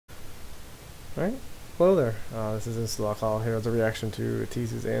Alright, hello there. This is Instalock here with a reaction to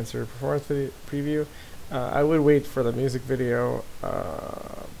ATEEZ's Answer performance video preview. I would wait for the music video,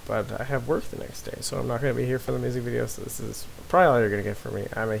 but I have work the next day, so I'm not going to be here for the music video, so this is probably all you're going to get from me.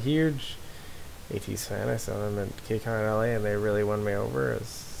 I'm a huge ATEEZ fan. I saw them at KCON in LA, and they really won me over,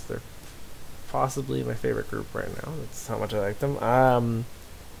 as they're possibly my favorite group right now. That's how much I like them.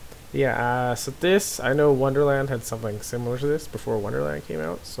 So this, I know Wonderland had something similar to this before Wonderland came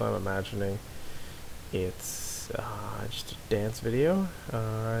out, so I'm imagining it's just a dance video,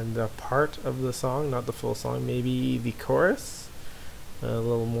 and a part of the song, not the full song, maybe the chorus, a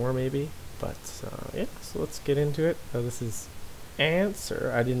little more maybe, but yeah, so let's get into it. This is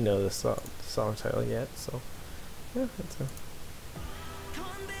Answer. I didn't know the song title yet, so yeah, let's go.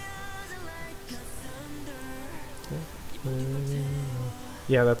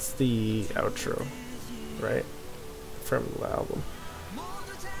 Yeah, that's the outro, right? From the album.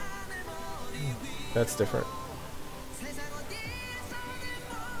 That's different.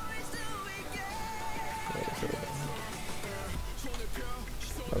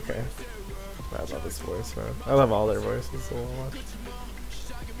 Okay. I love his voice, man. I love all their voices so much.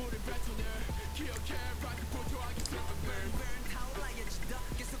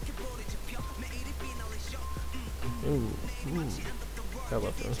 I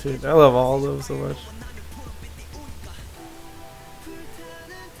love them too. I love all of them so much.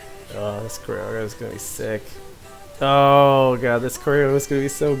 Oh, this choreo is gonna be sick. Oh god, this choreo is gonna be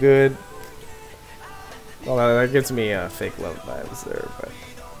so good. Well, that gives me fake love vibes there, but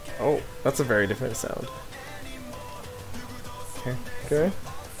oh, that's a very different sound. Okay, okay.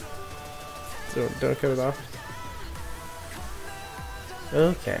 So don't cut it off.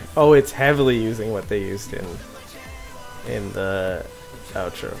 Okay. Oh, it's heavily using what they used in the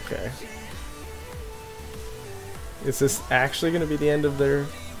outro. Okay. Is this actually going to be the end of their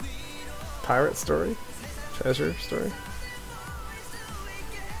pirate story? Treasure story?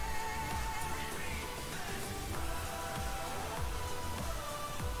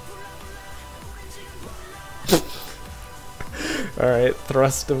 Alright,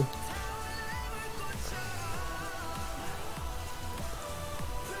 thrust him.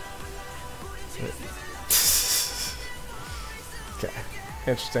 Okay,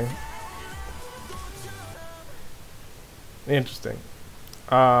 interesting. Interesting.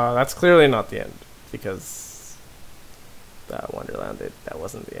 That's clearly not the end, because that Wonderland, that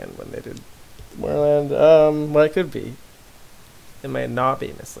wasn't the end when they did Wonderland. Well, it could be. It might not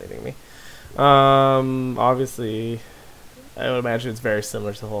be misleading me. Obviously, I would imagine it's very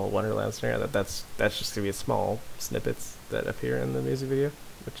similar to the whole Wonderland scenario. That's just gonna be small snippets that appear in the music video,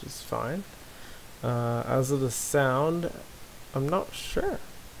 which is fine. As of the sound, I'm not sure,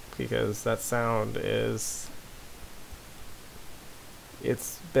 because that sound is,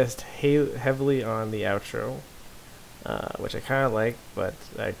 it's best heavily on the outro, which I kind of like, but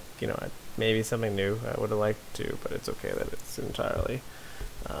maybe something new I would have liked to, but it's okay that it's entirely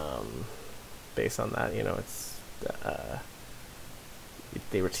based on that. It's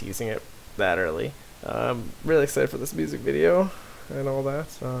they were teasing it that early. I'm really excited for this music video and all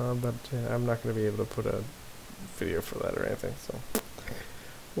that, but I'm not going to be able to put a video for that or anything, so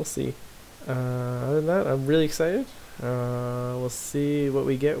we'll see. Other than that, I'm really excited. We'll see what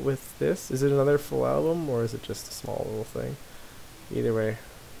we get with this. Is it another full album, or is it just a small little thing? Either way,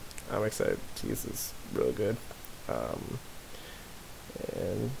 I'm excited. ATEEZ is really good.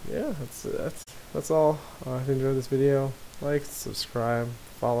 And yeah, that's all. If you enjoyed this video, like, subscribe,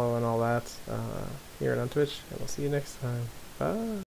 follow, and all that here and on Twitch, and we'll see you next time. Bye.